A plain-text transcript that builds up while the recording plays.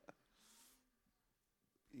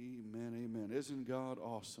Isn't God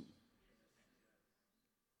awesome?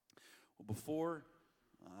 Well, before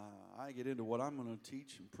I get into what I'm going to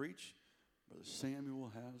teach and preach, Brother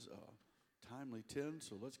Samuel has a timely 10,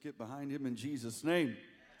 so let's get behind him in Jesus' name.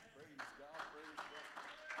 Praise God, praise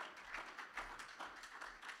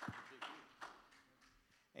God.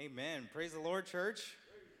 Amen. Praise the Lord, church.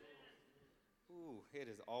 Ooh, it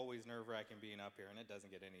is always nerve-wracking being up here, and it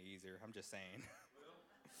doesn't get any easier. I'm just saying.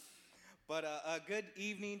 But a good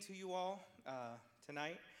evening to you all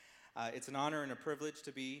tonight. It's an honor and a privilege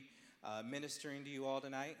to be ministering to you all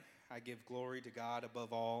tonight. I give glory to God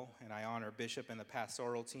above all, and I honor Bishop and the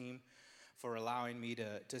pastoral team for allowing me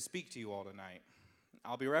to speak to you all tonight.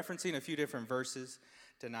 I'll be referencing a few different verses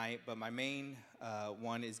tonight, but my main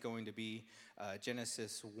one is going to be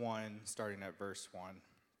Genesis 1, starting at verse 1.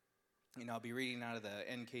 And I'll be reading out of the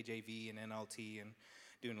NKJV and NLT and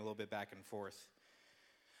doing a little bit back and forth.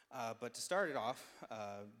 But to start it off,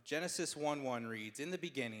 Genesis 1:1 reads, "In the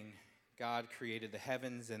beginning, God created the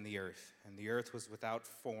heavens and the earth was without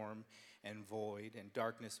form and void, and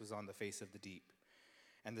darkness was on the face of the deep.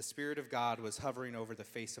 And the Spirit of God was hovering over the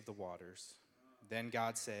face of the waters. Then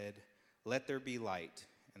God said, 'Let there be light,'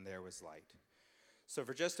 and there was light." So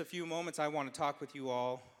for just a few moments, I want to talk with you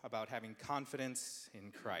all about having confidence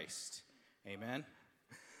in Christ. Amen?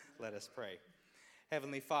 Let us pray.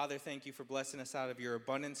 Heavenly Father, thank you for blessing us out of your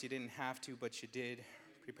abundance. You didn't have to, but you did.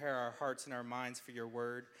 Prepare our hearts and our minds for your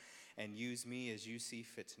word, and use me as you see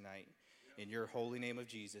fit tonight. In your holy name of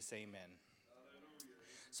Jesus, amen.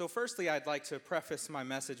 So firstly, I'd like to preface my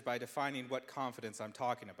message by defining what confidence I'm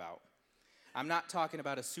talking about. I'm not talking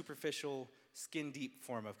about a superficial, skin-deep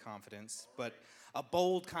form of confidence, but a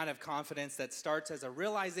bold kind of confidence that starts as a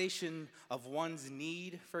realization of one's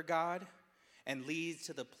need for God and leads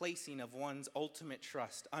to the placing of one's ultimate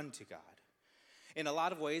trust unto God. In a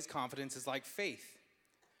lot of ways, confidence is like faith.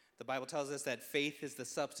 The Bible tells us that faith is the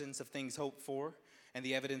substance of things hoped for and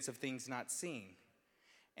the evidence of things not seen.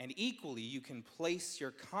 And equally, you can place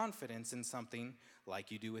your confidence in something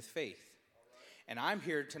like you do with faith. And I'm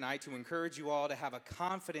here tonight to encourage you all to have a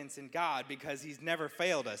confidence in God because he's never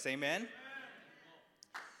failed us. Amen?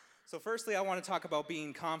 So firstly, I want to talk about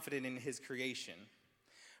being confident in his creation.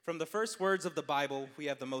 From the first words of the Bible, we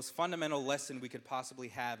have the most fundamental lesson we could possibly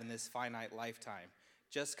have in this finite lifetime,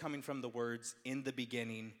 just coming from the words, "In the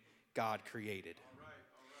beginning, God created." All right.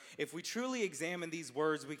 If we truly examine these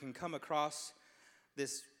words, we can come across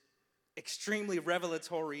this extremely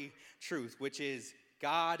revelatory truth, which is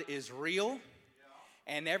God is real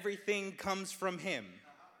and everything comes from him.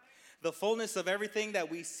 The fullness of everything that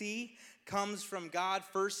we see comes from God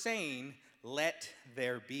first saying, "Let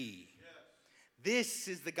there be." This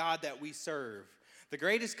is the God that we serve. The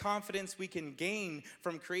greatest confidence we can gain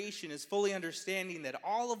from creation is fully understanding that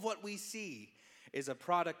all of what we see is a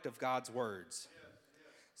product of God's words.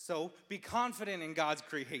 So be confident in God's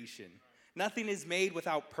creation. Nothing is made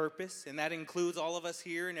without purpose, and that includes all of us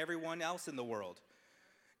here and everyone else in the world.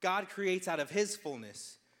 God creates out of his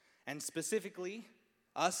fullness, and specifically,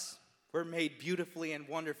 us, we're made beautifully and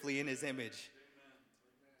wonderfully in his image.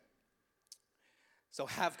 So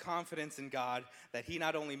have confidence in God that he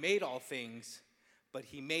not only made all things, but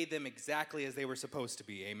he made them exactly as they were supposed to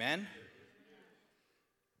be. Amen?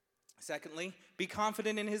 Secondly, be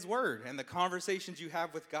confident in his word and the conversations you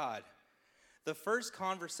have with God. The first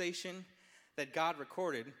conversation that God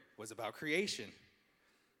recorded was about creation.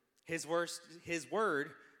 His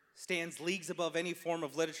word stands leagues above any form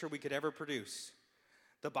of literature we could ever produce.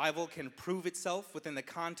 The Bible can prove itself within the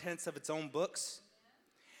contents of its own books.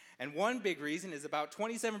 And one big reason is about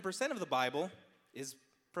 27% of the Bible is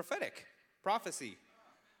prophetic, prophecy,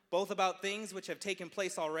 both about things which have taken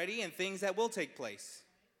place already and things that will take place.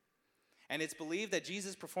 And it's believed that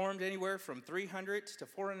Jesus performed anywhere from 300 to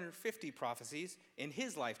 450 prophecies in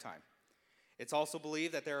his lifetime. It's also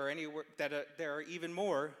believed that there are even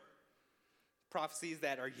more prophecies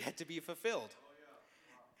that are yet to be fulfilled.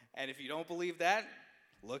 And if you don't believe that,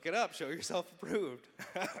 look it up, show yourself approved.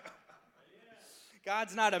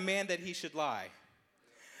 God's not a man that he should lie.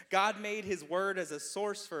 God made his word as a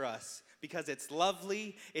source for us because it's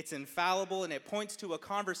lovely, it's infallible, and it points to a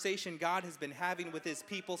conversation God has been having with his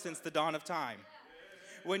people since the dawn of time.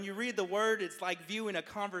 When you read the word, it's like viewing a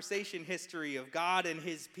conversation history of God and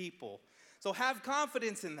his people. So have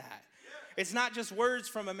confidence in that. It's not just words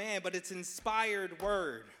from a man, but it's inspired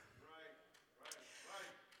word.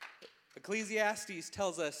 Ecclesiastes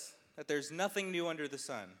tells us that there's nothing new under the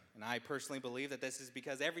sun. And I personally believe that this is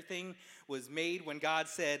because everything was made when God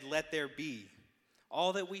said, "Let there be."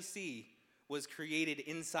 All that we see was created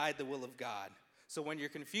inside the will of God. So when you're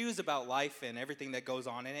confused about life and everything that goes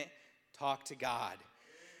on in it, talk to God.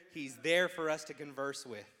 He's there for us to converse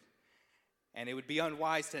with. And it would be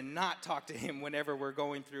unwise to not talk to him whenever we're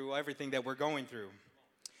going through everything that we're going through.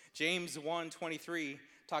 James 1:23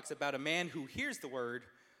 talks about a man who hears the word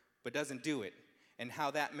but doesn't do it, and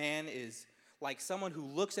how that man is like someone who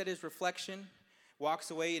looks at his reflection,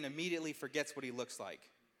 walks away, and immediately forgets what he looks like.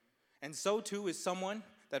 And so too is someone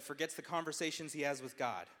that forgets the conversations he has with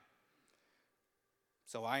God.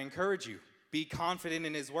 So I encourage you, be confident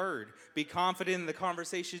in his word. Be confident in the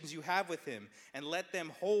conversations you have with him, and let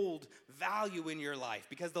them hold value in your life,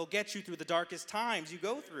 because they'll get you through the darkest times you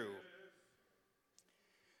go through.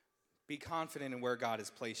 Be confident in where God has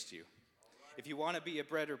placed you. If you want to be a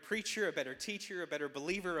better preacher, a better teacher, a better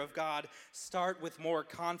believer of God, start with more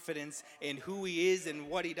confidence in who he is and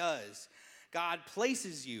what he does. God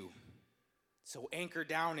places you, so anchor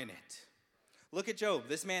down in it. Look at Job.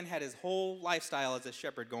 This man had his whole lifestyle as a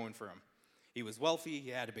shepherd going for him. He was wealthy, he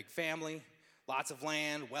had a big family, lots of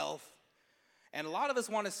land, wealth. And a lot of us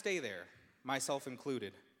want to stay there, myself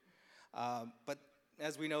included. But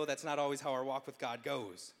as we know, that's not always how our walk with God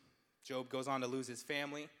goes. Job goes on to lose his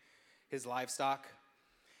family, his livestock,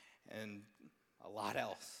 and a lot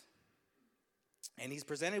else. And he's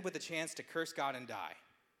presented with a chance to curse God and die.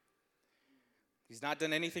 He's not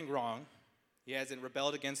done anything wrong. He hasn't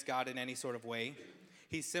rebelled against God in any sort of way.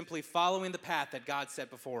 He's simply following the path that God set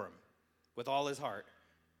before him with all his heart.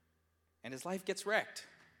 And his life gets wrecked.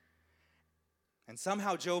 And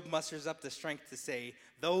somehow Job musters up the strength to say,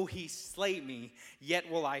 though he slay me, yet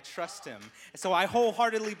will I trust him. So I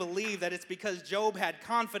wholeheartedly believe that it's because Job had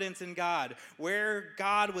confidence in God, where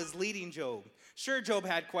God was leading Job. Sure, Job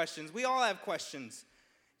had questions. We all have questions.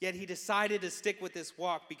 Yet he decided to stick with this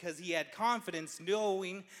walk because he had confidence,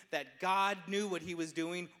 knowing that God knew what he was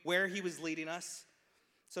doing, where he was leading us.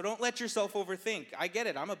 So don't let yourself overthink. I get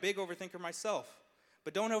it. I'm a big overthinker myself.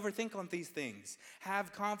 But don't overthink on these things.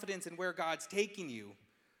 Have confidence in where God's taking you.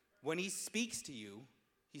 When he speaks to you,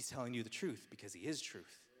 he's telling you the truth because he is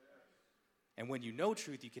truth. And when you know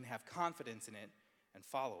truth, you can have confidence in it and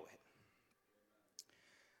follow it.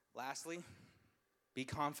 Lastly, be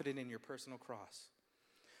confident in your personal cross.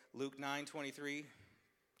 Luke 9:23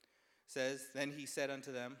 says, then he said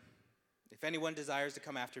unto them, if anyone desires to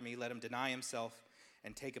come after me, let him deny himself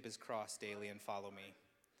and take up his cross daily and follow me.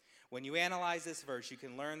 When you analyze this verse, you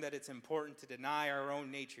can learn that it's important to deny our own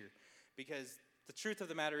nature, because the truth of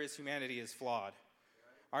the matter is humanity is flawed.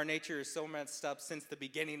 Our nature is so messed up since the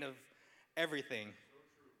beginning of everything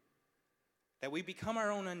that we become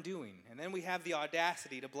our own undoing, and then we have the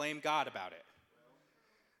audacity to blame God about it.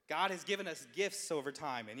 God has given us gifts over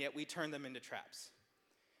time, and yet we turn them into traps.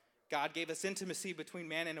 God gave us intimacy between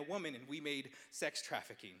man and a woman, and we made sex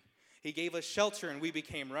trafficking. He gave us shelter and we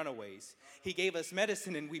became runaways. He gave us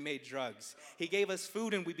medicine and we made drugs. He gave us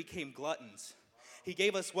food and we became gluttons. He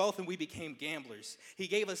gave us wealth and we became gamblers. He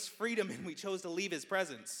gave us freedom and we chose to leave his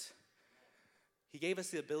presence. He gave us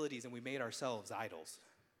the abilities and we made ourselves idols.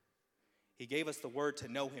 He gave us the word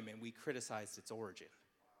to know him and we criticized its origin.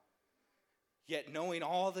 Yet knowing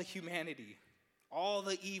all the humanity, all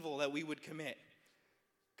the evil that we would commit,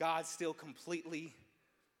 God still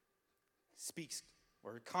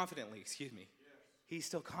He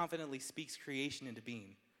still confidently speaks creation into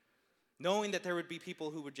being. Knowing that there would be people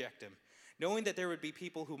who reject him. Knowing that there would be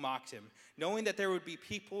people who mocked him. Knowing that there would be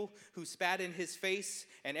people who spat in his face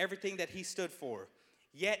and everything that he stood for.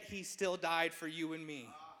 Yet he still died for you and me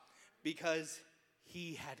because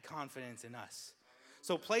he had confidence in us.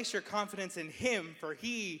 So place your confidence in him, for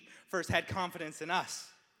he first had confidence in us.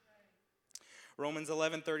 Romans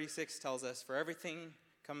 11:36 tells us, for everything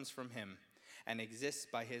comes from him and exists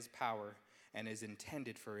by his power and is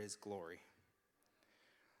intended for his glory.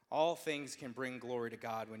 All things can bring glory to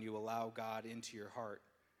God when you allow God into your heart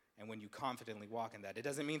and when you confidently walk in that. It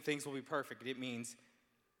doesn't mean things will be perfect. It means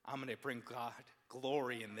I'm going to bring God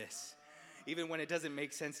glory in this. Even when it doesn't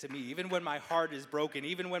make sense to me, even when my heart is broken,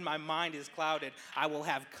 even when my mind is clouded, I will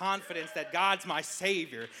have confidence that God's my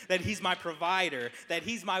Savior, that he's my provider, that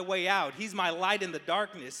he's my way out. He's my light in the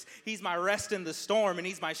darkness. He's my rest in the storm, and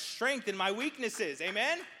he's my strength in my weaknesses.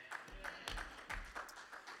 Amen?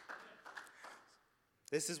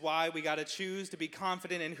 This is why we got to choose to be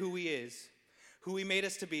confident in who he is, who he made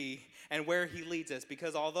us to be, and where he leads us.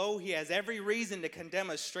 Because although he has every reason to condemn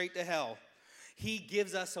us straight to hell, he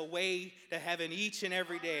gives us a way to heaven each and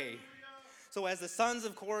every day. So as the sons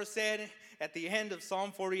of Korah said at the end of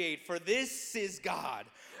Psalm 48, for this is God,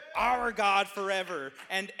 our God forever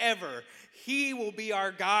and ever. He will be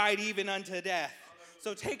our guide even unto death.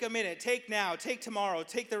 So take a minute, take now, take tomorrow,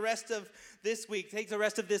 take the rest of this week, take the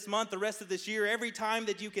rest of this month, the rest of this year, every time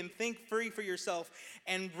that you can think free for yourself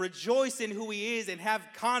and rejoice in who he is and have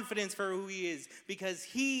confidence for who he is, because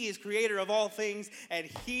he is creator of all things and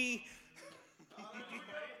he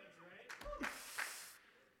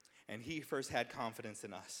first had confidence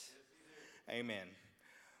in us. Amen.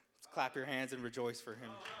 Let's clap your hands and rejoice for him.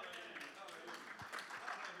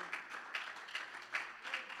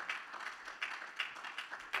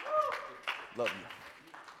 Love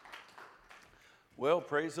you. Well,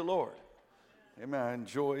 praise the Lord. Amen. I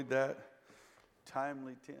enjoyed that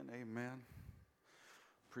timely 10. Amen.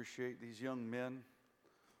 Appreciate these young men.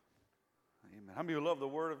 Amen. How many of you love the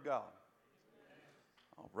Word of God?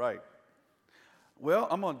 All right. Well,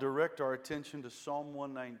 I'm going to direct our attention to Psalm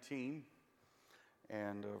 119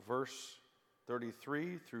 and verse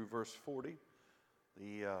 33 through verse 40,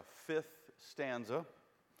 the fifth stanza.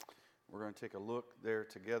 We're going to take a look there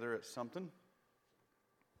together at something.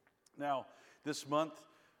 Now, this month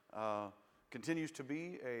continues to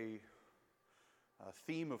be a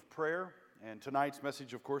theme of prayer, and tonight's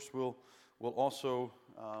message, of course, will also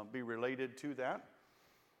be related to that.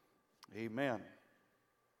 Amen.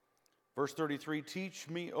 Verse 33, teach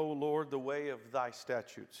me, O Lord, the way of thy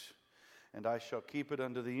statutes, and I shall keep it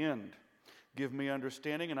unto the end. Give me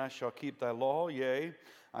understanding, and I shall keep thy law. Yea,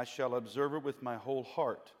 I shall observe it with my whole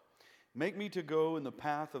heart. Make me to go in the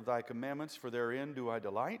path of thy commandments, for therein do I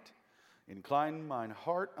delight. Incline mine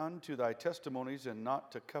heart unto thy testimonies, and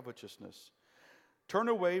not to covetousness. Turn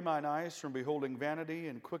away mine eyes from beholding vanity,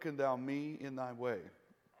 and quicken thou me in thy way.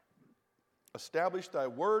 Establish thy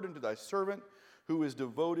word unto thy servant, who is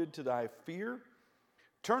devoted to thy fear.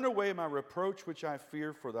 Turn away my reproach which I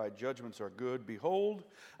fear, for thy judgments are good. Behold,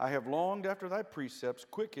 I have longed after thy precepts.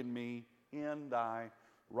 Quicken me in thy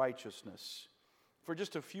righteousness. For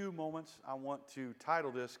just a few moments, I want to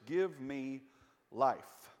title this, Give Me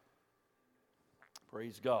Life.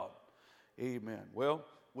 Praise God. Amen. Well,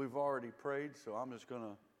 we've already prayed, so I'm just going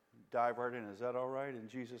to dive right in. Is that all right in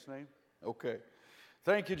Jesus' name? Okay.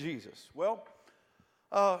 Thank you, Jesus. Well,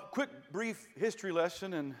 quick, brief history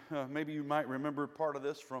lesson, and maybe you might remember part of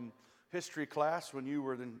this from history class when you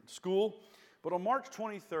were in school. But on March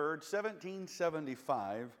 23rd,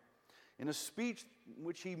 1775, in a speech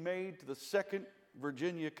which he made to the Second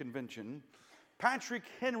Virginia Convention, Patrick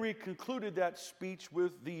Henry concluded that speech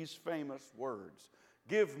with these famous words,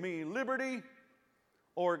 "Give me liberty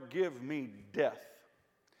or give me death."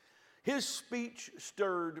 His speech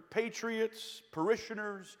stirred patriots,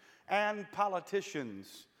 parishioners, and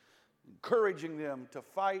politicians, encouraging them to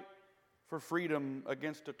fight for freedom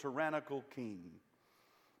against a tyrannical king.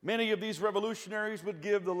 Many of these revolutionaries would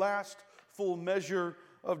give the last full measure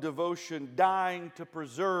of devotion, dying to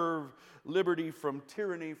preserve liberty from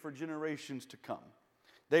tyranny for generations to come.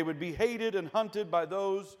 They would be hated and hunted by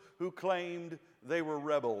those who claimed they were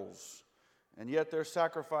rebels, and yet their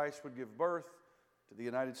sacrifice would give birth to the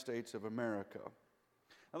United States of America.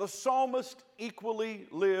 Now, the psalmist equally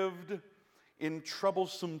lived in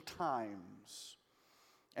troublesome times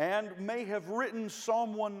and may have written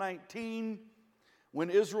Psalm 119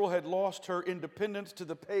 when Israel had lost her independence to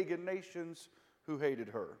the pagan nations who hated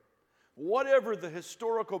her. Whatever the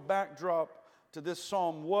historical backdrop to this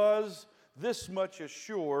psalm was, this much is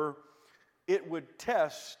sure, it would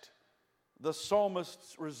test the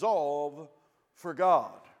psalmist's resolve for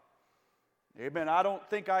God. Amen. I don't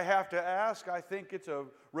think I have to ask. I think it's a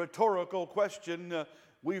rhetorical question.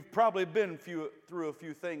 We've probably been through a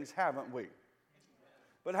few things, haven't we?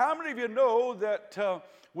 But how many of you know that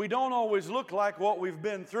we don't always look like what we've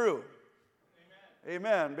been through?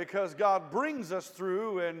 Amen. Because God brings us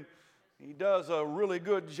through, and He does a really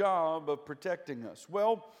good job of protecting us.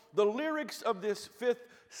 Well, the lyrics of this fifth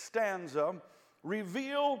stanza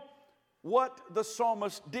reveal what the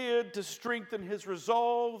psalmist did to strengthen his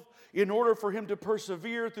resolve in order for him to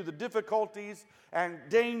persevere through the difficulties and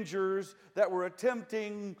dangers that were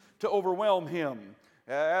attempting to overwhelm him.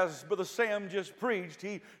 As Brother Sam just preached,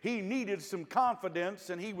 he needed some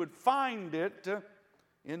confidence, and he would find it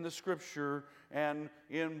in the Scripture and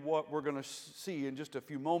in what we're going to see in just a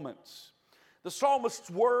few moments. The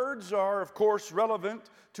psalmist's words are, of course,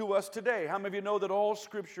 relevant to us today. How many of you know that all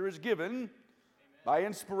Scripture is given by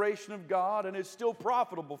inspiration of God, and it's still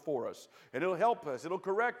profitable for us, and it'll help us, it'll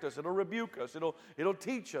correct us, it'll rebuke us, it'll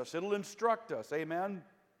teach us, it'll instruct us. Amen?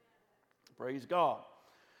 Praise God.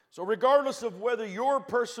 So regardless of whether your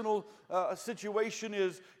personal situation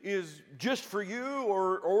is just for you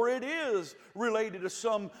or it is related to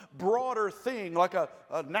some broader thing like a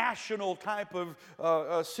national type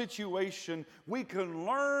of situation, we can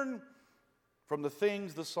learn from the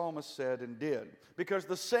things the psalmist said and did. Because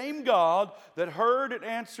the same God that heard and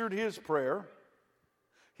answered his prayer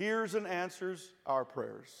hears and answers our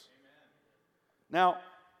prayers. Now,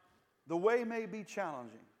 the way may be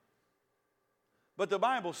challenging, but the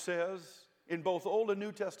Bible says in both Old and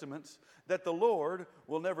New Testaments that the Lord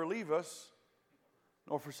will never leave us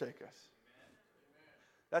nor forsake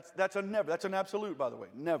us. That's a never. That's an absolute, by the way.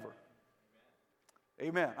 Never.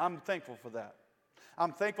 Amen. I'm thankful for that.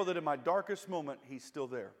 I'm thankful that in my darkest moment, He's still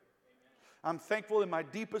there. I'm thankful in my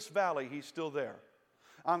deepest valley, He's still there.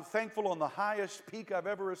 I'm thankful on the highest peak I've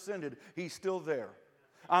ever ascended, He's still there.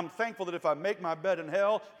 I'm thankful that if I make my bed in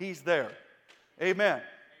hell, He's there. Amen.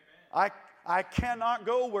 I cannot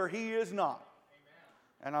go where He is not.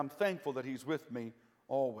 And I'm thankful that He's with me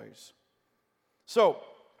always. So,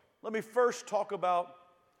 let me first talk about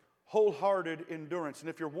wholehearted endurance. And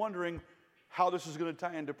if you're wondering how this is going to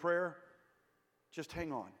tie into prayer, just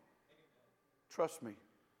hang on. Trust me,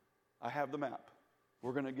 I have the map.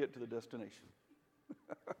 We're going to get to the destination.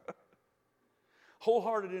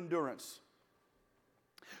 Wholehearted endurance.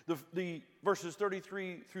 The verses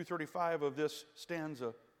 33 through 35 of this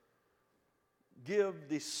stanza give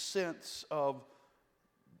the sense of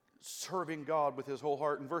serving God with his whole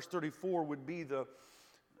heart. And verse 34 would be the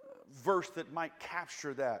verse that might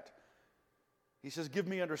capture that. He says, give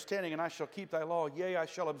me understanding and I shall keep thy law. Yea, I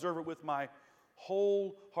shall observe it with my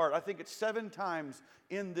whole heart. I think it's 7 times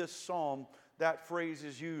in this psalm that phrase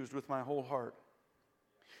is used, with my whole heart.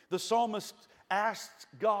 The psalmist asks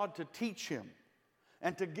God to teach him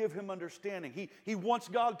and to give him understanding. He wants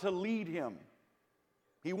God to lead him.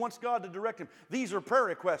 He wants God to direct him. These are prayer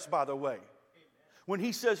requests, by the way. When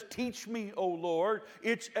he says, teach me, O Lord,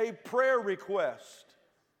 it's a prayer request.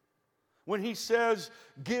 When he says,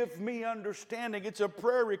 give me understanding, it's a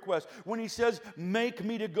prayer request. When he says, make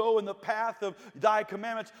me to go in the path of thy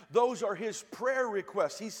commandments, those are his prayer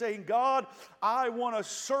requests. He's saying, God, I want to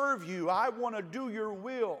serve you. I want to do your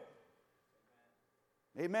will.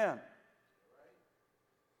 Amen.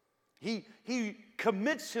 He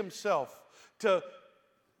commits himself to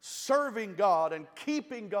serving God and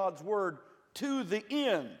keeping God's word to the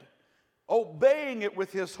end, obeying it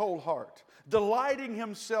with his whole heart, delighting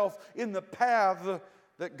himself in the path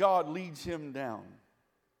that God leads him down.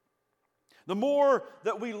 The more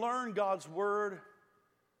that we learn God's word,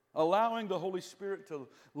 allowing the Holy Spirit to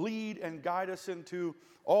lead and guide us into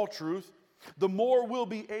all truth, the more we'll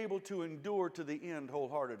be able to endure to the end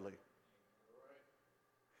wholeheartedly.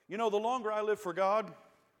 You know, the longer I live for God,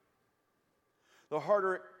 the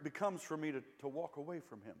harder it becomes for me to walk away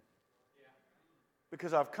from Him.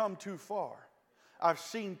 Because I've come too far. I've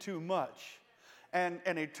seen too much. And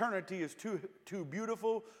eternity is too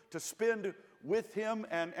beautiful to spend with Him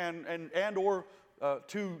and or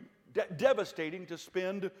too devastating to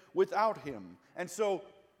spend without Him. And so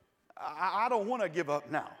I don't want to give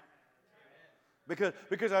up now.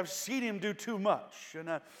 Because I've seen Him do too much.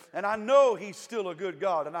 And I know He's still a good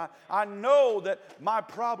God. And I know that my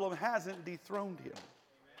problem hasn't dethroned Him.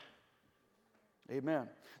 Amen.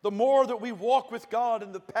 The more that we walk with God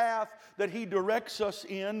in the path that He directs us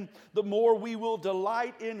in, the more we will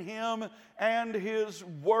delight in Him and His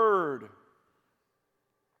Word.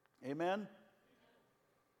 Amen.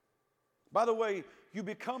 By the way, you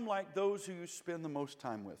become like those who you spend the most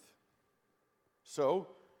time with. So,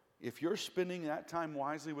 if you're spending that time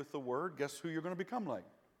wisely with the Word, guess who you're going to become like?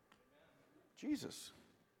 Jesus.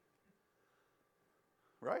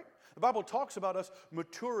 Right? The Bible talks about us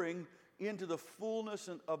maturing into the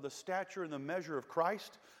fullness of the stature and the measure of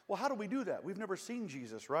Christ. Well, how do we do that? We've never seen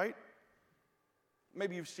Jesus, right?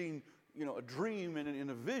 Maybe you've seen, a dream and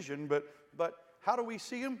in a vision, but how do we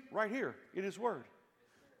see Him? Right here in His Word.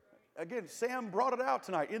 Again, Sam brought it out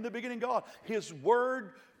tonight. In the beginning, God. His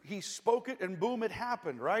Word, He spoke it and boom, it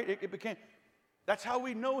happened, right? It became, that's how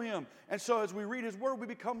we know Him. And so as we read His Word, we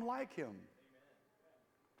become like Him.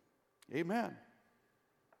 Amen.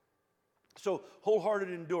 So, wholehearted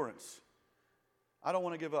endurance. I don't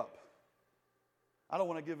want to give up. I don't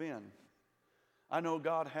want to give in. I know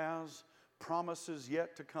God has promises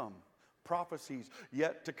yet to come, prophecies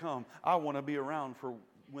yet to come. I want to be around for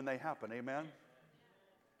when they happen. Amen?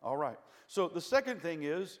 All right. So the second thing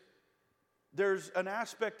is there's an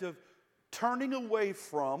aspect of turning away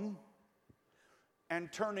from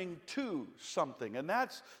and turning to something. And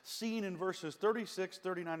that's seen in verses 36,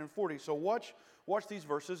 39, and 40. So watch these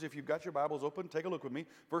verses. If you've got your Bibles open, take a look with me.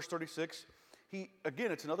 Verse 36.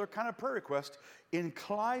 Again, it's another kind of prayer request.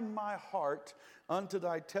 Incline my heart unto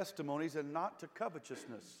thy testimonies and not to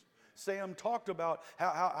covetousness. Sam talked about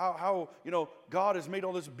how God has made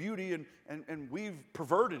all this beauty and we've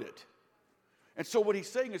perverted it. And so what he's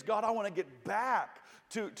saying is, God, I want to get back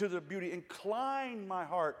to the beauty. Incline my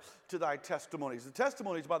heart to thy testimonies. The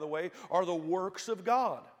testimonies, by the way, are the works of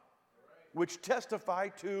God, which testify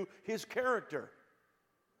to his character.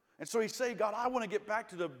 And so he's saying, God, I want to get back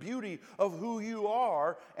to the beauty of who you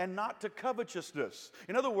are and not to covetousness.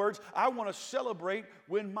 In other words, I want to celebrate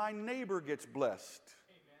when my neighbor gets blessed.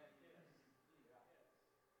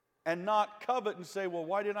 And not covet and say, well,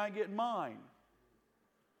 why didn't I get mine?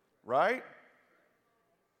 Right?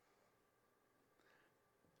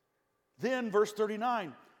 Then, verse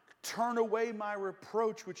 39, turn away my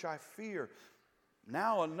reproach which I fear.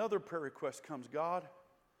 Now another prayer request comes. God,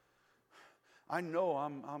 I know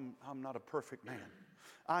I'm not a perfect man.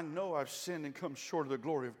 I know I've sinned and come short of the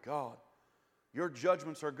glory of God. Your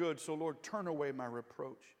judgments are good, so Lord, turn away my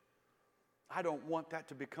reproach. I don't want that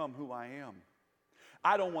to become who I am.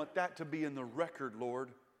 I don't want that to be in the record, Lord.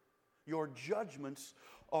 Your judgments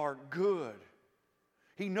are good.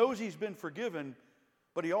 He knows he's been forgiven,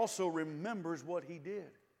 but he also remembers what he did.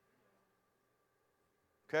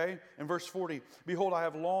 Okay? In verse 40, behold, I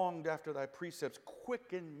have longed after thy precepts.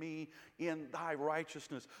 Quicken me in thy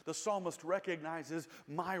righteousness. The psalmist recognizes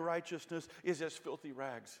my righteousness is as filthy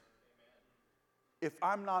rags. If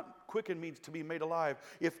I'm not, quicken means to be made alive.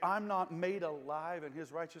 If I'm not made alive in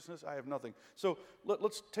his righteousness, I have nothing. So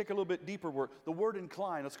let's take a little bit deeper work. The word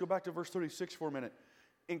incline, let's go back to verse 36 for a minute.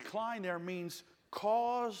 Incline there means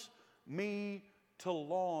cause me to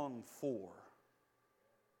long for.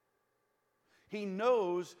 He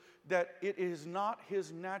knows that it is not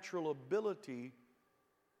his natural ability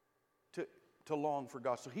to long for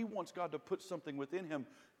God. So he wants God to put something within him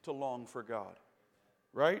to long for God.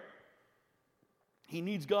 Right? He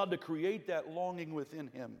needs God to create that longing within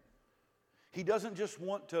him. He doesn't just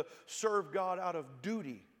want to serve God out of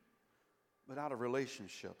duty, but out of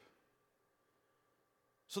relationship.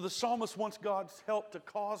 So the psalmist wants God's help to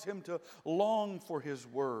cause him to long for his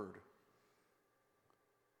word.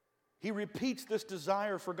 He repeats this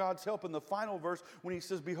desire for God's help in the final verse when he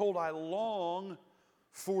says, behold, I long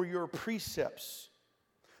for your precepts.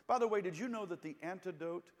 By the way, did you know that the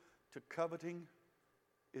antidote to coveting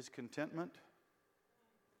is contentment?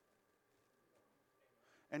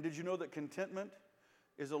 And did you know that contentment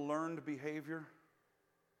is a learned behavior?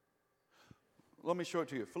 Let me show it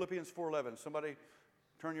to you. Philippians 4:11. Somebody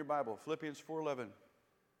turn your Bible. Philippians 4:11.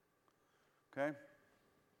 Okay?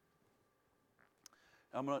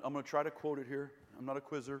 I'm going to try to quote it here. I'm not a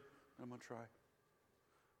quizzer. I'm going to try.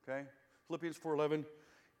 Okay? Philippians 4:11.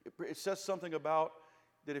 It says something about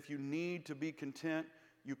that if you need to be content,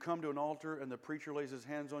 you come to an altar and the preacher lays his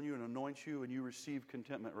hands on you and anoints you and you receive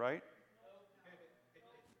contentment, right?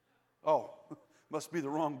 Oh, must be the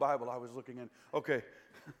wrong Bible I was looking in. Okay.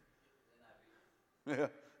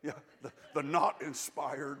 Yeah, the not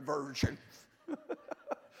inspired version.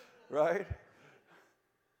 Right?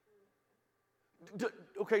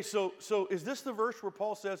 Okay, so is this the verse where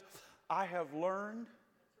Paul says, I have learned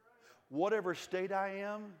whatever state I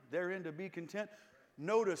am, therein to be content?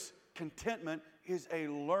 Notice, contentment is a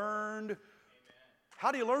learned.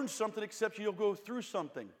 How do you learn something except you'll go through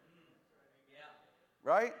something?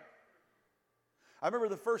 Right? I remember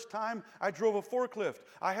the first time I drove a forklift.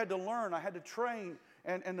 I had to learn. I had to train.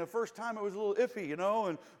 And the first time it was a little iffy, you know,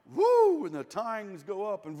 and whoo, and the tines go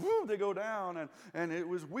up, and whoo, they go down. And it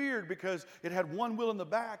was weird because it had one wheel in the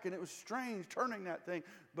back, and it was strange turning that thing.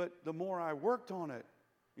 But the more I worked on it,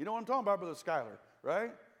 you know what I'm talking about, Brother Schuyler,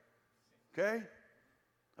 right? Okay?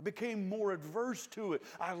 I became more adverse to it.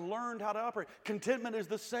 I learned how to operate. Contentment is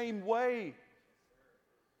the same way.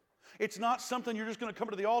 It's not something you're just going to come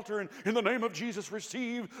to the altar and in the name of Jesus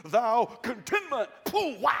receive thou contentment.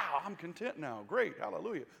 Oh, wow, I'm content now. Great,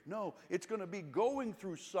 hallelujah. No, it's going to be going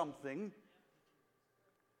through something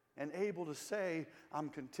and able to say, I'm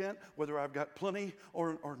content whether I've got plenty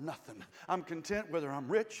or nothing. I'm content whether I'm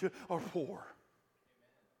rich or poor.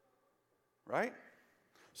 Right?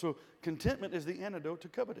 So contentment is the antidote to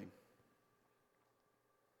coveting.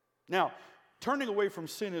 Now, turning away from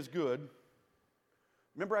sin is good.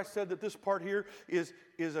 Remember I said that this part here is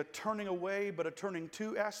a turning away but a turning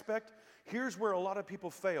to aspect? Here's where a lot of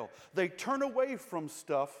people fail. They turn away from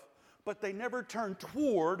stuff, but they never turn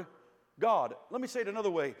toward God. Let me say it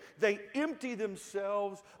another way. They empty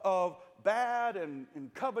themselves of bad and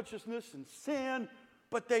covetousness and sin,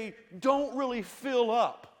 but they don't really fill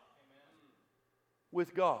up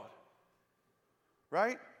with God.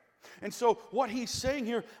 Right? And so what he's saying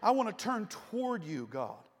here, I want to turn toward you,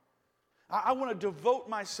 God. I want to devote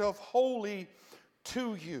myself wholly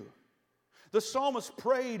to you. The psalmist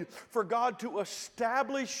prayed for God to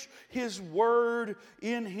establish his word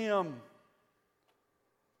in him.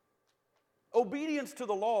 Obedience to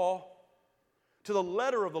the law, to the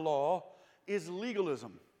letter of the law, is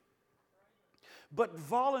legalism. But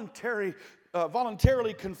voluntarily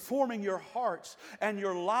conforming your hearts and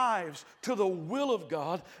your lives to the will of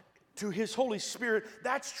God, to His Holy Spirit,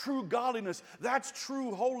 that's true godliness. That's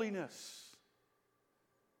true holiness.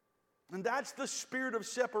 And that's the spirit of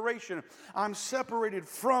separation. I'm separated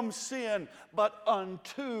from sin, but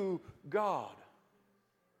unto God.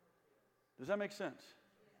 Does that make sense?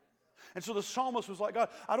 And so the psalmist was like, God,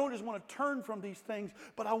 I don't just want to turn from these things,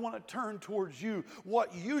 but I want to turn towards you.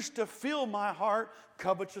 What used to fill my heart,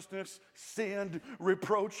 covetousness, sin,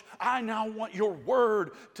 reproach, I now want your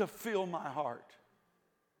word to fill my heart.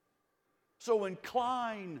 So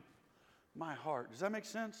incline my heart. Does that make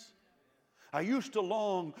sense? I used to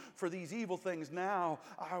long for these evil things. Now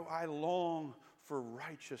I long for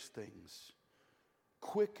righteous things.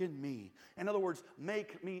 Quicken me. In other words,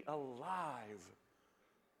 make me alive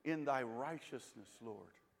in thy righteousness, Lord.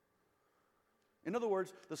 In other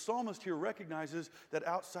words, the psalmist here recognizes that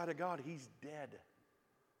outside of God, he's dead.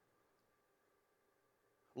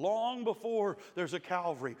 Long before there's a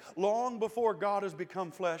Calvary, long before God has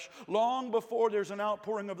become flesh, long before there's an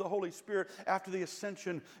outpouring of the Holy Spirit after the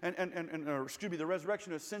ascension the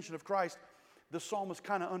resurrection and ascension of Christ, the psalmist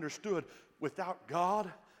kind of understood, without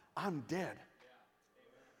God, I'm dead.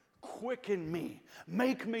 Quicken me,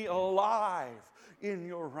 make me alive in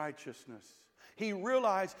your righteousness. He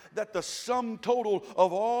realized that the sum total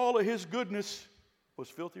of all of his goodness was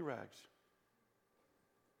filthy rags.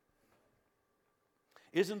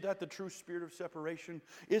 Isn't that the true spirit of separation?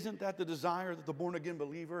 Isn't that the desire that the born-again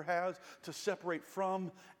believer has to separate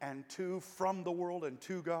from the world and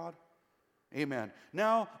to God? Amen.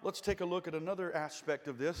 Now, let's take a look at another aspect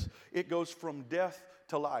of this. It goes from death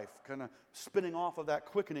to life, kind of spinning off of that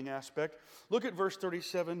quickening aspect. Look at verse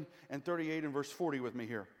 37 and 38 and verse 40 with me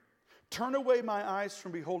here. Turn away my eyes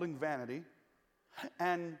from beholding vanity,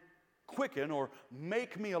 and quicken, or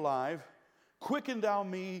make me alive. Quicken thou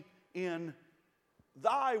me in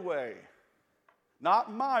thy way.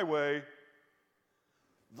 Not my way,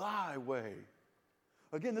 thy way.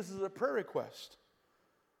 Again, this is a prayer request,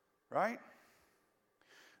 right?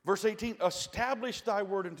 Verse 18, establish thy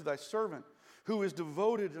word unto thy servant, who is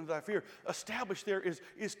devoted unto thy fear. Establish there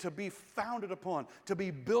is to be founded upon, to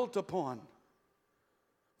be built upon.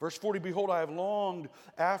 Verse 40, behold, I have longed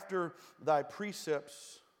after thy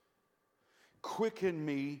precepts. Quicken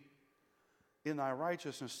me in thy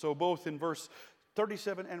righteousness. So both in verse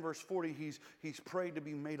 37 and verse 40, he's prayed to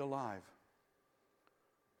be made alive.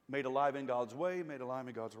 Made alive in God's way, made alive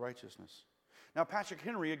in God's righteousness. Now, Patrick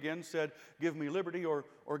Henry again said, give me liberty or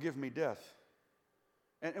give me death.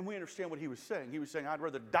 And we understand what he was saying. He was saying, I'd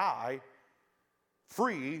rather die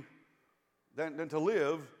free than to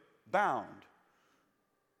live bound.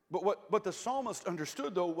 But what the psalmist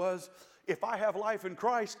understood, though, was if I have life in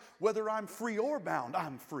Christ, whether I'm free or bound,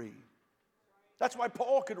 I'm free. That's why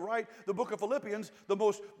Paul could write the book of Philippians, the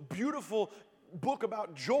most beautiful book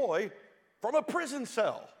about joy, from a prison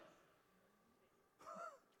cell,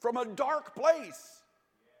 from a dark place.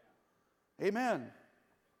 Amen.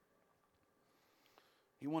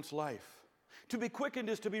 He wants life. To be quickened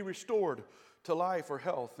is to be restored to life or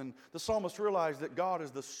health. And the psalmist realized that God is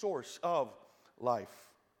the source of life.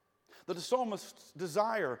 The psalmist's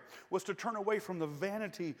desire was to turn away from the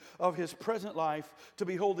vanity of his present life to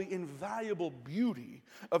behold the invaluable beauty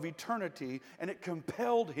of eternity, and it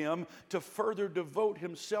compelled him to further devote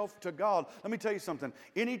himself to God. Let me tell you something.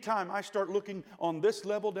 Anytime I start looking on this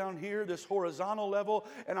level down here, this horizontal level,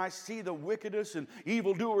 and I see the wickedness and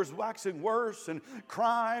evildoers waxing worse, and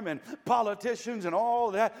crime and politicians and all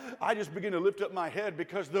that, I just begin to lift up my head,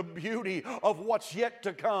 because the beauty of what's yet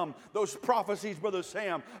to come, those prophecies, Brother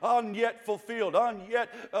Sam, yet fulfilled, yet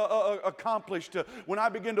accomplished. When I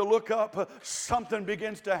begin to look up, something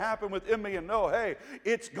begins to happen within me and know, hey,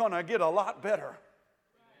 it's going to get a lot better.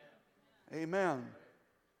 Amen.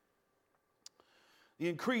 The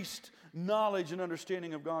increased knowledge and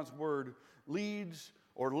understanding of God's word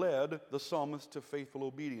led the psalmist to faithful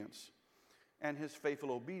obedience. And his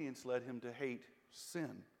faithful obedience led him to hate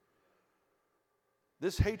sin.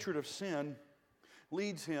 This hatred of sin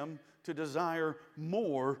leads him to desire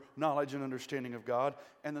more knowledge and understanding of God,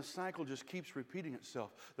 and the cycle just keeps repeating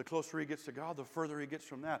itself. The closer he gets to God, the further he gets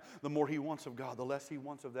from that. The more he wants of God, the less he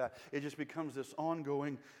wants of that. It just becomes this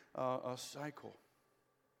ongoing cycle.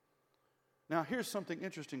 Now, here's something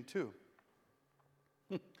interesting too.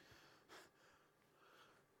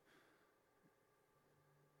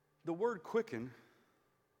 The word quicken,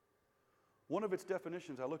 one of its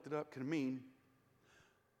definitions, I looked it up, can mean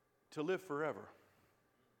to live forever.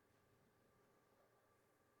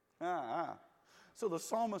 So the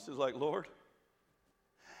psalmist is like, Lord,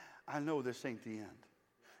 I know this ain't the end.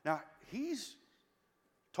 Now, he's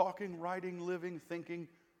talking, writing, living, thinking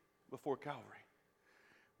before Calvary.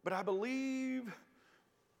 But I believe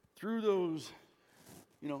through those,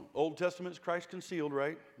 Old Testament's Christ concealed,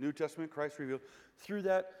 right? New Testament, Christ revealed. Through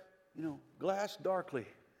that, glass darkly,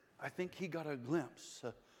 I think he got a glimpse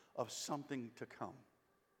of something to come.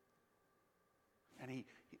 And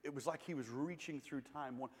it was like he was reaching through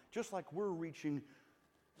time, just like we're reaching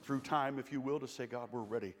through time, if you will, to say, God, we're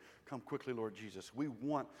ready. Come quickly, Lord Jesus. We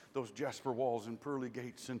want those jasper walls and pearly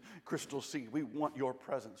gates and crystal sea. We want your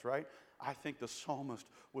presence, right? I think the psalmist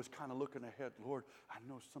was kind of looking ahead. Lord, I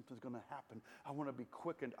know something's going to happen. I want to be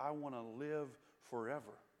quickened. I want to live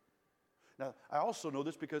forever. Now, I also know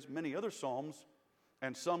this because many other psalms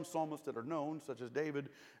and some psalmists that are known, such as David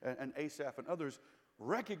and Asaph and others,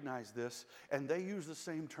 recognize this, and they use the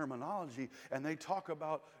same terminology, and they talk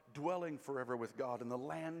about dwelling forever with God in the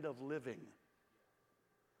land of living.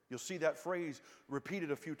 You'll see that phrase repeated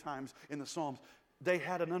a few times in the Psalms. They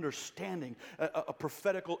had an understanding, a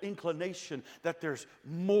prophetical inclination that there's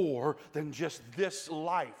more than just this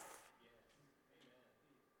life.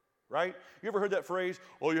 Right? You ever heard that phrase,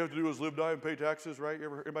 all you have to do is live, die, and pay taxes, right?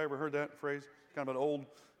 Anybody ever heard that phrase? Kind of an old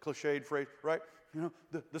cliched phrase, right?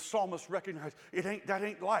 The psalmist recognized that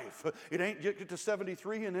ain't life. It ain't get to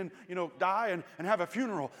 73 and then, die and have a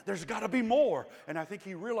funeral. There's got to be more. And I think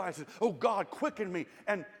he realizes, oh, God, quicken me.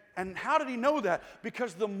 And how did he know that?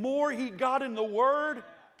 Because the more he got in the Word,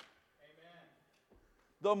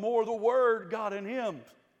 the more the Word got in him.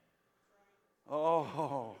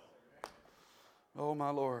 Oh, my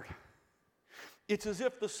Lord. It's as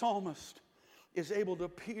if the psalmist is able to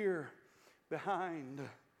peer behind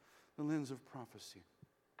the lens of prophecy.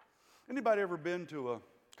 Anybody ever been to a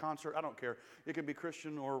concert? I don't care. It can be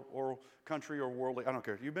Christian or country or worldly. I don't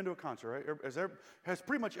care. You've been to a concert, right? Has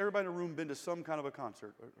pretty much everybody in the room been to some kind of a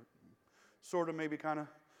concert? Sort of, maybe, kind of?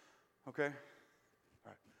 Okay. All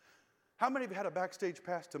right. How many have had a backstage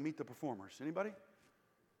pass to meet the performers? Anybody?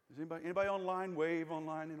 Anybody online? Wave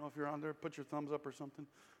online. If you're on there, put your thumbs up or something.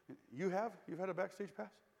 You have? You've had a backstage pass?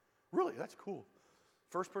 Really? That's cool.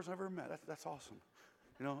 First person I've ever met. That's awesome.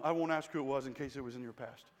 I won't ask who it was in case it was in your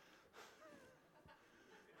past.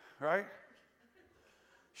 Right?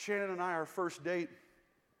 Shannon and I, our first date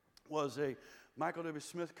was a Michael W.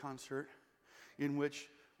 Smith concert in which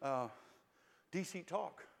DC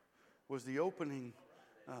Talk was the opening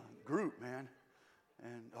group, man.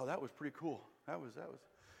 And, that was pretty cool. That was.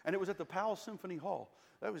 And it was at the Powell Symphony Hall.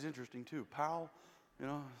 That was interesting, too. Powell,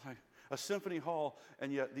 like a symphony hall,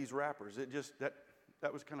 and yet these rappers.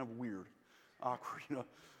 That was kind of weird. Awkward,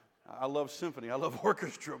 I love symphony, I love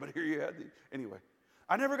orchestra, but here you had anyway.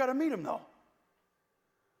 I never got to meet him though.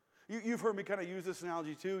 You've heard me kind of use this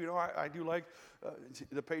analogy too. I do like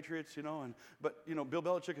the Patriots, but Bill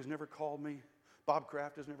Belichick has never called me. Bob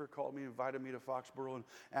Kraft has never called me, invited me to Foxborough, and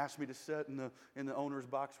asked me to sit in the owner's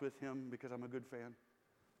box with him because I'm a good fan.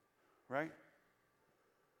 Right?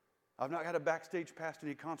 I've not had a backstage pass to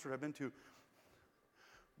any concert I've been to.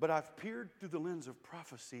 But I've peered through the lens of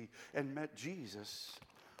prophecy and met Jesus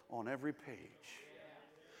on every page.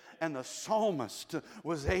 And the psalmist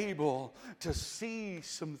was able to see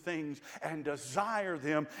some things and desire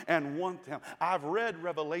them and want them. I've read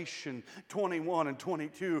Revelation 21 and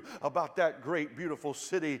 22 about that great, beautiful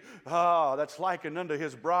city that's likened unto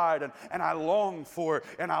his bride. And I long for it,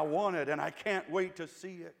 and I want it, and I can't wait to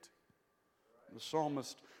see it. The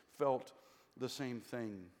psalmist felt the same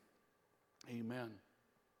thing. Amen.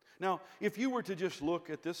 Now, if you were to just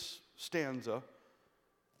look at this stanza,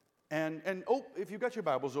 and if you've got your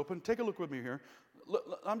Bibles open, take a look with me here.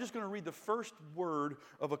 I'm just going to read the first word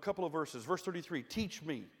of a couple of verses. Verse 33, teach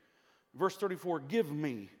me. Verse 34, give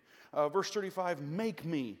me. Verse 35, make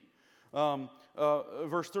me.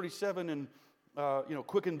 Verse 37, and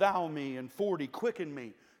quicken thou me. And 40, quicken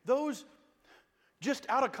me. Those, just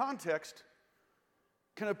out of context,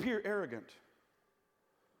 can appear arrogant.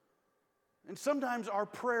 And sometimes our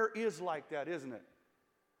prayer is like that, isn't it?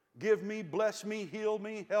 Give me, bless me, heal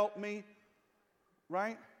me, help me,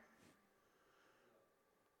 right?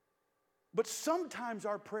 But sometimes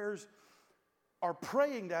our prayers are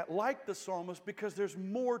praying that like the psalmist because there's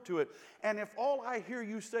more to it. And if all I hear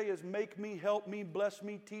you say is make me, help me, bless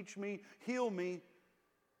me, teach me, heal me,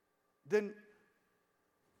 then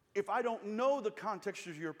if I don't know the context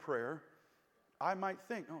of your prayer, I might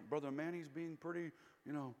think, oh, Brother Manny's being pretty,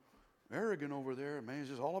 arrogant over there. Man, it's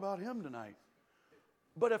just all about him tonight.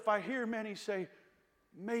 But if I hear Manny say,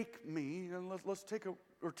 make me, and let's take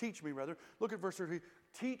or teach me rather. Look at verse 30.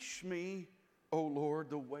 Teach me, O Lord,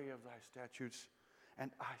 the way of thy statutes,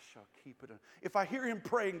 and I shall keep it. If I hear him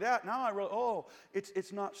praying that, now I realize,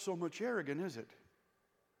 it's not so much arrogant, is it?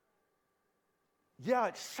 Yeah,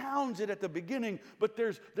 it sounds it at the beginning, but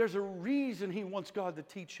there's a reason he wants God to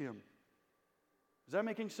teach him. Is that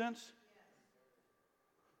making sense?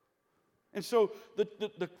 And so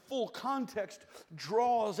the full context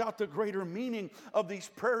draws out the greater meaning of these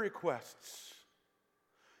prayer requests.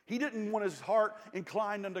 He didn't want his heart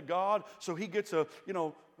inclined unto God, so he gets a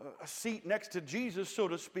seat next to Jesus, so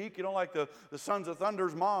to speak. Like the Sons of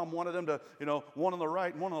Thunder's mom wanted them to, one on the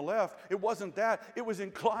right and one on the left. It wasn't that. It was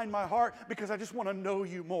incline my heart because I just want to know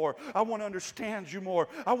you more. I want to understand you more.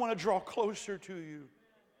 I want to draw closer to you.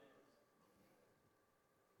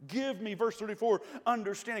 Give me, verse 34,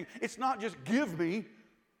 understanding. It's not just give me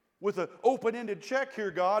with an open-ended check here,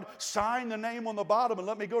 God. Sign the name on the bottom and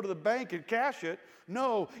let me go to the bank and cash it.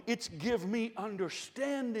 No, it's give me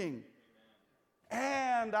understanding.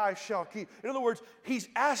 And I shall keep. In other words, he's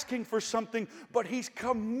asking for something, but he's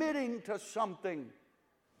committing to something.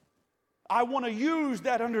 I want to use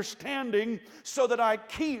that understanding so that I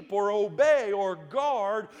keep or obey or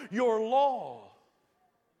guard your law.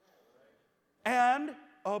 And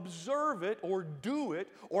observe it or do it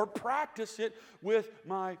or practice it with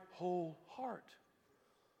my whole heart.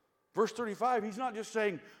 Verse 35, he's not just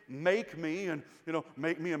saying, make me and,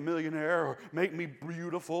 make me a millionaire or make me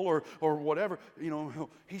beautiful or whatever.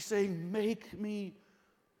 He's saying, make me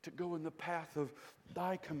to go in the path of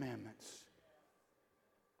thy commandments.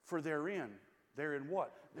 For therein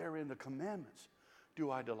what? Therein the commandments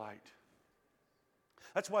do I delight.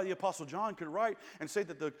 That's why the Apostle John could write and say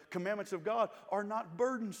that the commandments of God are not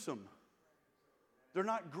burdensome. They're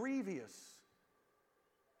not grievous.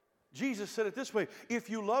 Jesus said it this way, if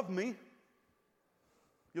you love me,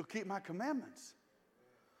 you'll keep my commandments.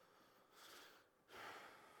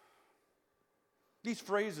 These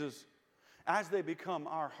phrases, as they become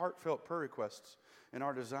our heartfelt prayer requests and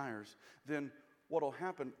our desires, then what will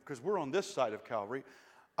happen, because we're on this side of Calvary,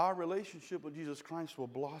 our relationship with Jesus Christ will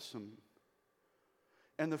blossom.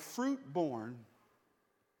 And the fruit born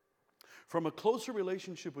from a closer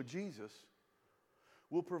relationship with Jesus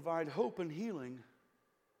will provide hope and healing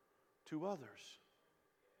to others.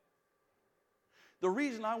 The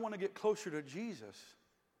reason I want to get closer to Jesus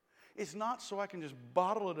is not so I can just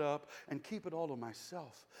bottle it up and keep it all to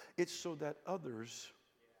myself. It's so that others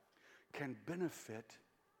can benefit.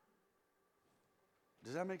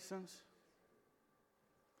 Does that make sense?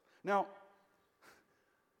 Now,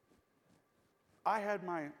 I had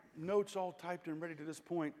my notes all typed and ready to this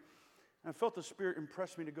point, and I felt the Spirit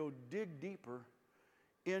impress me to go dig deeper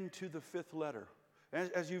into the fifth letter.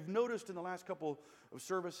 As you've noticed in the last couple of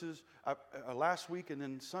services, last week and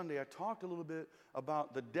then Sunday, I talked a little bit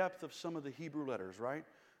about the depth of some of the Hebrew letters, right?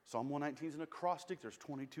 Psalm 119 is an acrostic. There's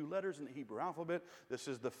 22 letters in the Hebrew alphabet. This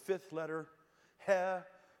is the fifth letter, He,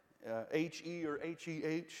 H-E or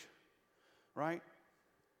H-E-H, right?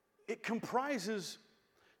 It comprises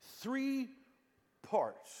three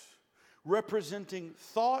parts representing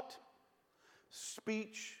thought,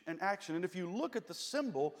 speech, and action. And if you look at the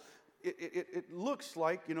symbol, it looks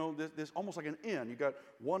like, this almost like an N. You got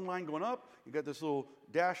one line going up, you got this little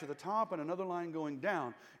dash at the top, and another line going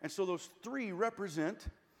down. And so those three represent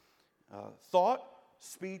thought,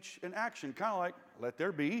 speech, and action. Kind of like, let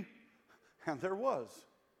there be, and there was.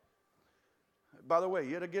 By the way,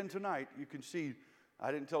 yet again tonight, you can see,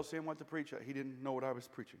 I didn't tell Sam what to preach. He didn't know what I was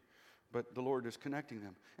preaching. But the Lord is connecting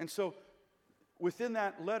them. And so within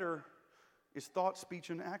that letter is thought, speech,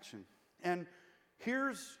 and action. And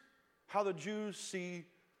here's how the Jews see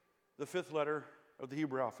the fifth letter of the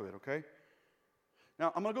Hebrew alphabet, okay?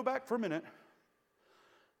 Now, I'm going to go back for a minute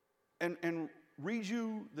and read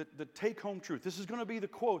you the take-home truth. This is going to be the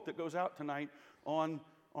quote that goes out tonight on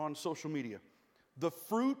social media. The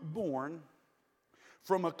fruit born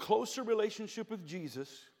from a closer relationship with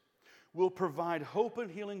Jesus will provide hope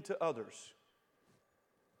and healing to others.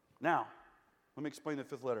 Now, let me explain the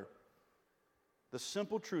fifth letter. The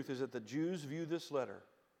simple truth is that the Jews view this letter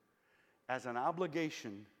as an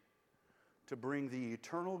obligation to bring the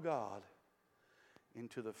eternal God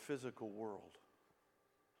into the physical world.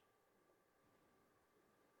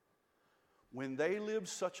 When they live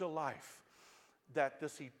such a life that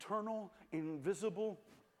this eternal, invisible,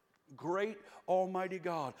 great Almighty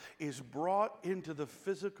God is brought into the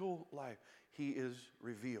physical life, He is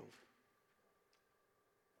revealed.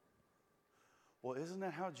 Well, isn't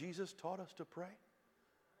that how Jesus taught us to pray?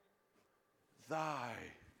 Thy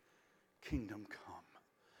kingdom come,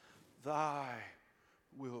 thy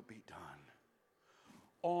will be done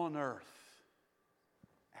on earth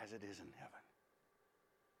as it is in heaven.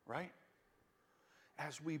 Right?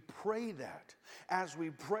 as we pray that, as we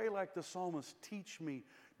pray like the psalmist, teach me,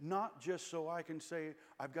 not just so I can say,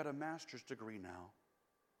 I've got a master's degree now,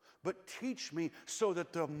 but teach me so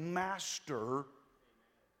that the master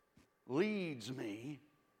leads me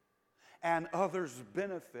and others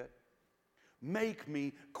benefit. Make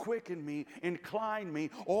me, quicken me, incline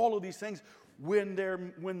me, all of these things. When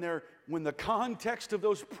the context of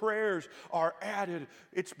those prayers are added,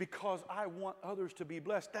 it's because I want others to be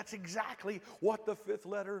blessed. That's exactly what the fifth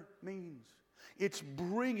letter means. It's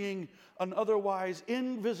bringing an otherwise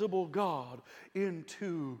invisible God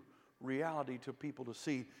into reality to people to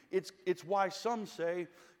see. It's why some say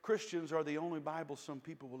Christians are the only Bible some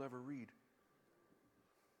people will ever read.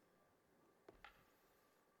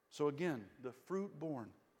 So again, the fruit born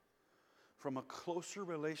from a closer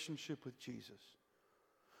relationship with Jesus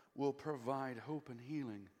will provide hope and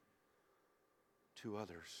healing to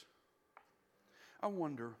others. I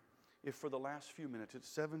wonder if for the last few minutes, it's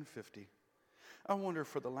 7:50, I wonder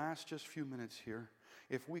for the last just few minutes here,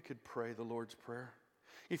 if we could pray the Lord's Prayer.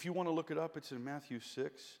 If you want to look it up, it's in Matthew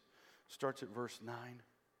 6, starts at verse 9.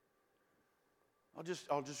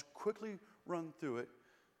 I'll just quickly run through it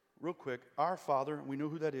real quick. Our Father, we know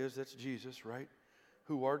who that is, that's Jesus, right?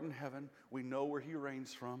 Who art in heaven, we know where he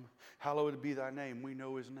reigns from. Hallowed be thy name, we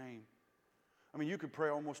know his name. I mean, you could pray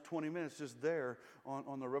almost 20 minutes just there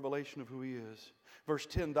on the revelation of who he is. Verse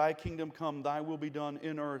 10, thy kingdom come, thy will be done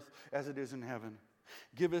in earth as it is in heaven.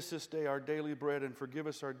 Give us this day our daily bread, and forgive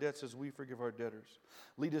us our debts as we forgive our debtors.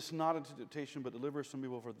 Lead us not into temptation, but deliver us from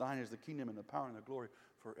evil. For thine is the kingdom and the power and the glory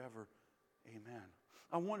forever. Amen.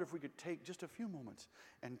 I wonder if we could take just a few moments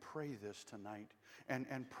and pray this tonight,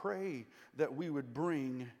 and pray that we would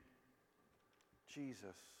bring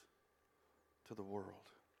Jesus to the world.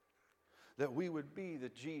 That we would be the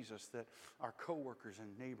Jesus that our coworkers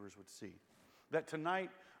and neighbors would see. That tonight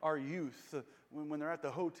our youth, when they're at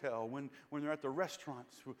the hotel, when they're at the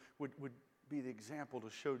restaurants, would be the example to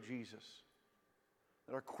show Jesus.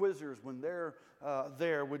 That our quizzers, when they're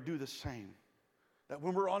there, would do the same. That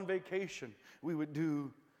when we're on vacation, we would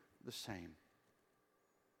do the same.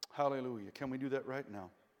 Hallelujah. Can we do that right now?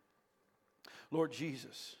 Lord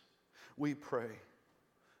Jesus, we pray.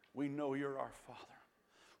 We know you're our Father.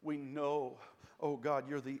 We know, oh God,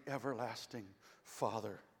 you're the everlasting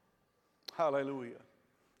Father. Hallelujah.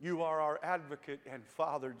 You are our advocate and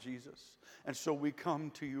Father, Jesus. And so we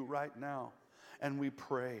come to you right now and we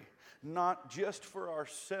pray. Not just for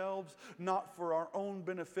ourselves, not for our own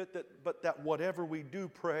benefit, but that whatever we do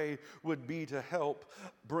pray would be to help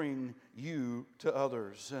bring you to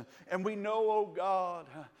others. And we know, oh God,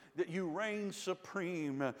 that you reign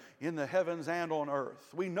supreme in the heavens and on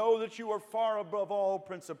earth. We know that you are far above all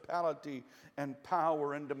principality and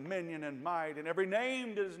power and dominion and might, and every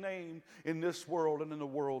name that is named in this world and in the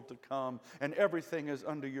world to come. And everything is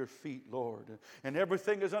under your feet, Lord. And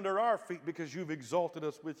everything is under our feet because you've exalted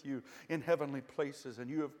us with you in heavenly places, and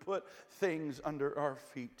you have put things under our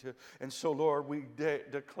feet. And so, Lord, we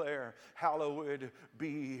declare, hallowed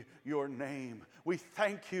be your name. We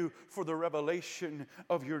thank you for the revelation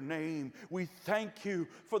of your name. We thank you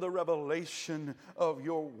for the revelation of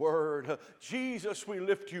your word. Jesus, we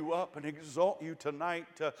lift you up and exalt you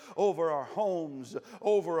tonight over our homes,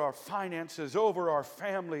 over our finances, over our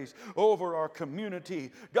families, over our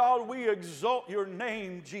community. God, we exalt your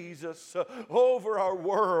name, Jesus, over our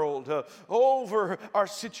world, over our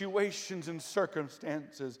situations and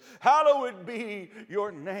circumstances. Hallowed be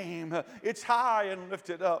your name. It's high and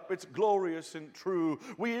lifted up. It's glorious and true.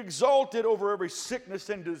 We exalt it over every sickness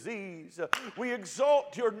and disease. We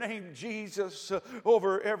exalt your name, Jesus,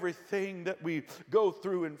 over everything that we go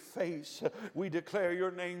through and face. We declare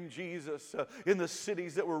your name, Jesus, in the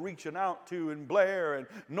cities that we're reaching out to, in Blair and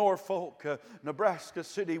Norfolk, Nebraska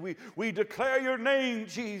City. We declare your name,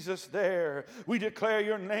 Jesus, there. We declare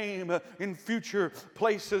your name in future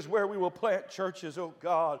places where we will plant churches, oh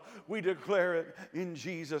God. We declare it in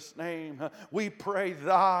Jesus' name. We pray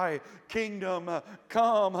thy kingdom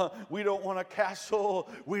come. We don't want a castle.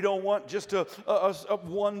 We don't want just a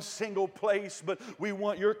one single place, but we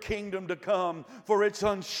want your kingdom to come, for it's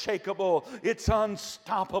unshakable. It's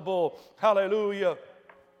unstoppable. Hallelujah.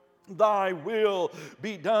 Thy will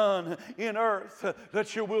be done in earth,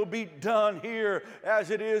 that your will be done here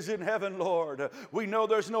as it is in heaven, Lord. We know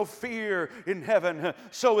there's no fear in heaven,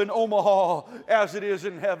 so in Omaha as it is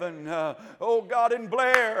in heaven, oh God, in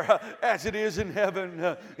Blair as it is in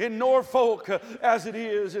heaven, in Norfolk as it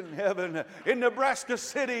is in heaven, in Nebraska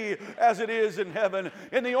City as it is in heaven,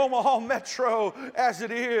 in the Omaha Metro as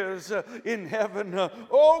it is in heaven,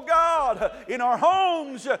 oh God, in our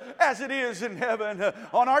homes as it is in heaven,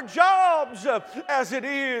 on our jobs as it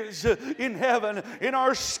is in heaven, in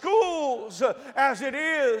our schools as it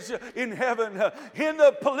is in heaven, in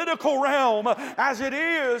the political realm as it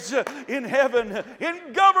is in heaven,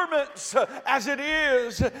 in governments as it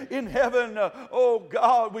is in heaven. Oh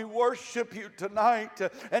God, we worship you tonight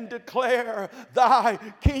and declare thy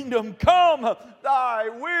kingdom come, thy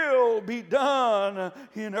will be done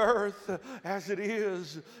in earth as it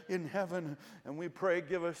is in heaven. And we pray,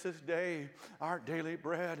 give us this day our daily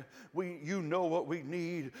bread. You know what we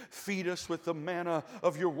need. Feed us with the manna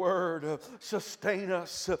of your word. Sustain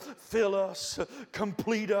us, fill us,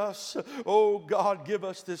 complete us. Oh God, give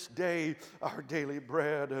us this day our daily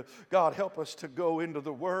bread. God, help us to go into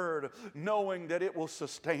the word knowing that it will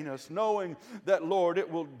sustain us, knowing that, Lord, it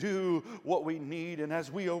will do what we need. And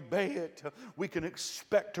as we obey it, we can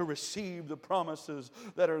expect to receive the promises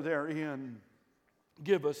that are therein.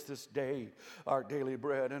 Give us this day our daily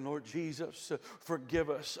bread. And Lord Jesus, forgive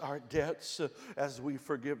us our debts as we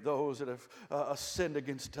forgive those that have sinned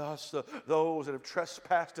against us, those that have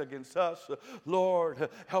trespassed against us. Lord,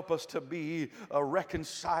 help us to be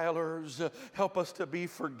reconcilers. Help us to be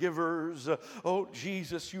forgivers. Oh,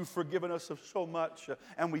 Jesus, you've forgiven us of so much,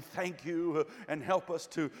 and we thank you, and help us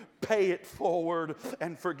to pay it forward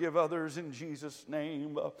and forgive others in Jesus'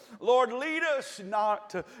 name. Lord, lead us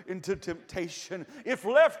not into temptation. If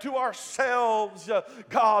left to ourselves,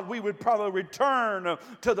 God, we would probably return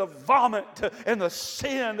to the vomit and the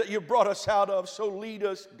sin that you brought us out of. So lead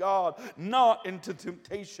us, God, not into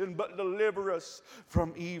temptation, but deliver us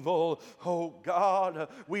from evil. Oh God,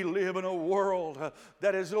 we live in a world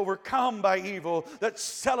that is overcome by evil, that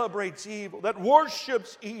celebrates evil, that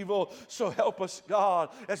worships evil. So help us,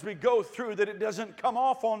 God, as we go through, that it doesn't come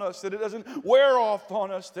off on us, that it doesn't wear off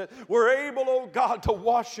on us, that we're able, oh God, to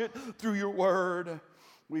wash it through your word.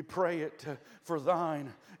 We pray it, for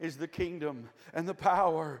thine is the kingdom and the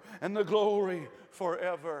power and the glory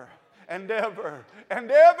forever and ever and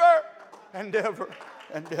ever and ever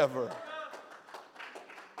and ever.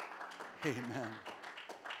 Amen.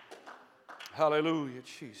 Hallelujah,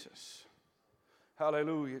 Jesus.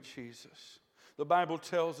 Hallelujah, Jesus. The Bible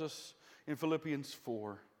tells us in Philippians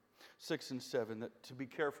 4, 6 and 7 that to be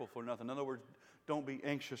careful for nothing. In other words, don't be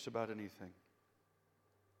anxious about anything.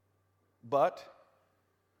 But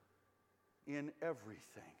in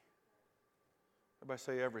everything. Everybody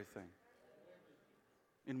say everything.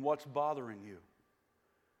 In what's bothering you.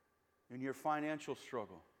 In your financial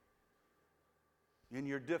struggle. In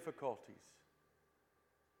your difficulties.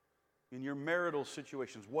 In your marital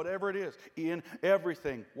situations. Whatever it is. In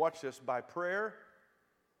everything. Watch this. By prayer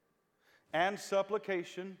and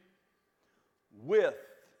supplication with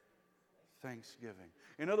thanksgiving.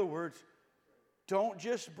 In other words, don't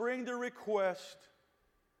just bring the request.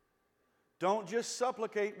 Don't just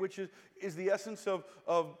supplicate, which is the essence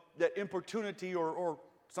of that importunity or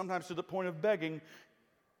sometimes to the point of begging.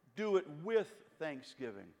 Do it with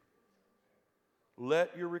thanksgiving.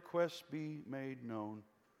 Let your requests be made known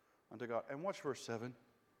unto God. And watch verse 7.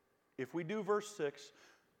 If we do verse 6,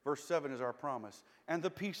 verse 7 is our promise. And the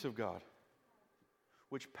peace of God,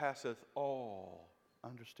 which passeth all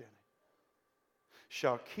understanding,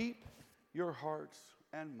 shall keep your hearts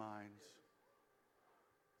and minds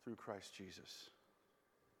through Christ Jesus.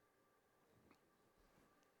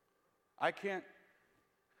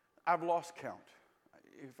 I've lost count.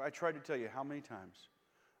 If I tried to tell you how many times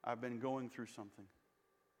I've been going through something,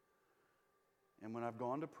 and when I've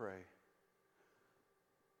gone to pray,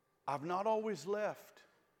 I've not always left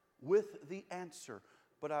with the answer,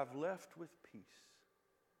 but I've left with peace.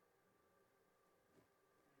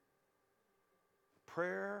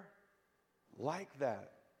 Prayer like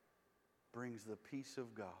that brings the peace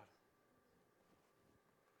of God.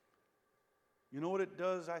 You know what it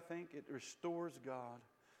does, I think? It restores God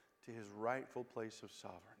to his rightful place of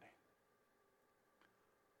sovereignty.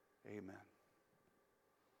 Amen.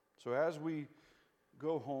 So as we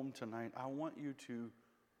go home tonight, I want you to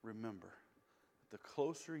remember that the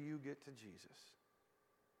closer you get to Jesus,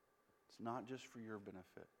 it's not just for your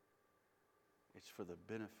benefit. It's for the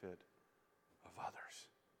benefit of others.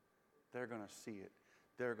 They're going to see it.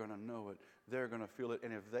 They're going to know it. They're going to feel it.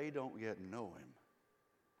 And if they don't yet know him,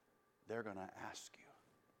 they're going to ask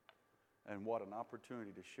you. And what an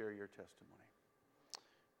opportunity to share your testimony.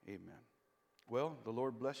 Amen. Well, the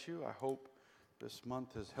Lord bless you. I hope this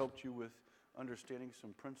month has helped you with understanding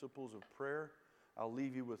some principles of prayer. I'll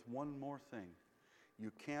leave you with one more thing.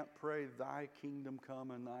 You can't pray, thy kingdom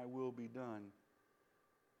come and thy will be done,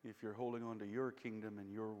 if you're holding on to your kingdom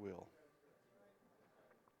and your will.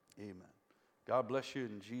 Amen. God bless you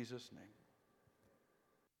in Jesus' name.